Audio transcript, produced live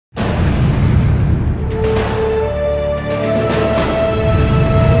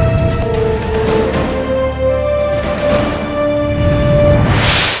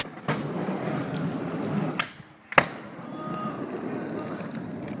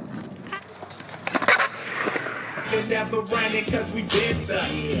nigga never running cause we been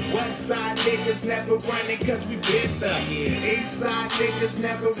the West side niggas never running cause we been the East side niggas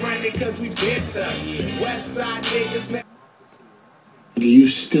never running cause we been the West side niggas never. You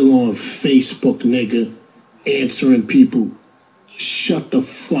still on Facebook, nigga, answering people. Shut the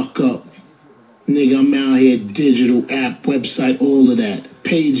fuck up. Nigga, I'm out here, digital app, website, all of that.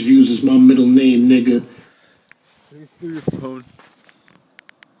 Page views is my middle name, nigga. Through your phone.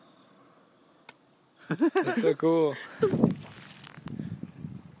 That's so cool.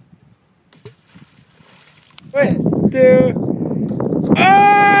 Wait, dude.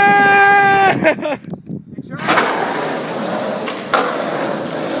 Ah!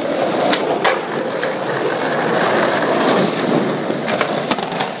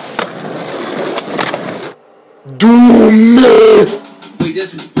 We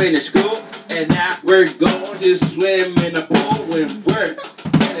just went to school, and now we're going to swim in the pool and work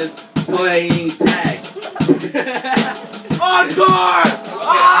and playing tag. Encore!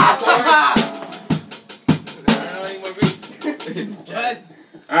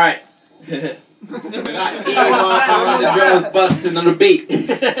 Alright. We got E-Mon's on the drums busting on the beat.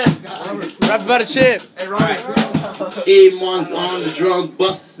 Rap about a chip. Right. E-Mon's on the drums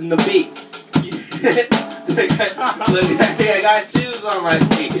busting the beat. Look, I got shoes on my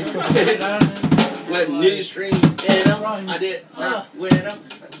feet. What new stream in them? I did not win them.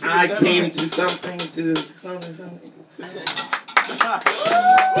 I came to something.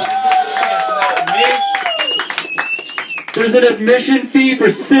 There's an admission fee for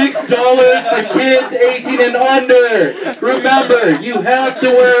 $6 for kids 18 and under. Remember, you have to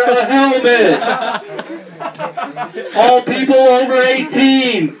wear a helmet. All people over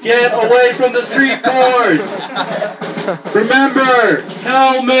 18, get away from the street cars. Remember,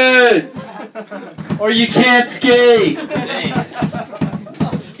 helmets, or you can't skate.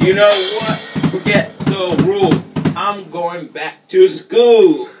 You know what? Forget the rule. I'm going back to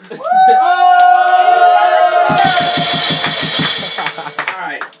school.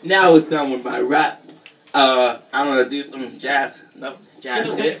 Alright, now we're done with my rap. I'm gonna do some jazz. No, jazz.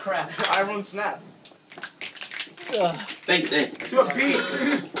 It'll take a crap. iPhone snap. Thank you. To a beat.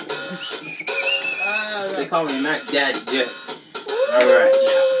 They call me Mac Daddy, yeah. Alright,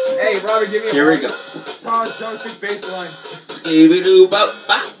 yeah. Hey, Robert, give me a Here we go. Thomas, don't sing bass line. Skibidoo bop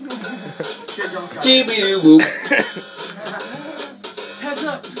bop. Skibidoo boop. Heads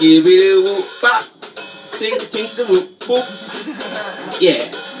up. Skibidoo boop bop. Tink tink the boop boop. Yeah.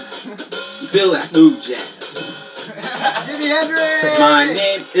 You feel that smooth jazz. Jimi Hendrix. My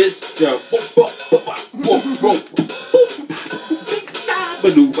name is the boop boop boop boop boop boop.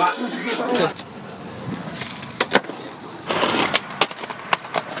 Badoo bop.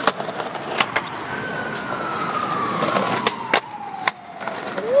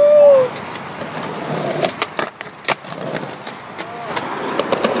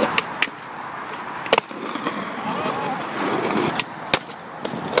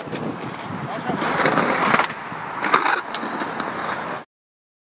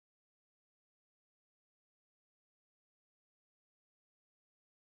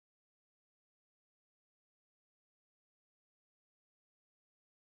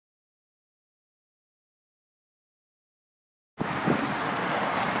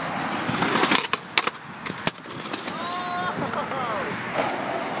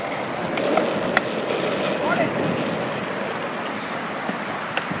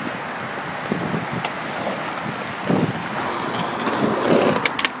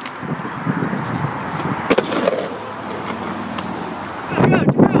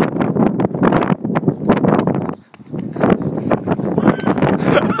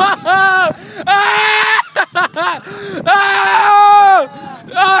 Ah!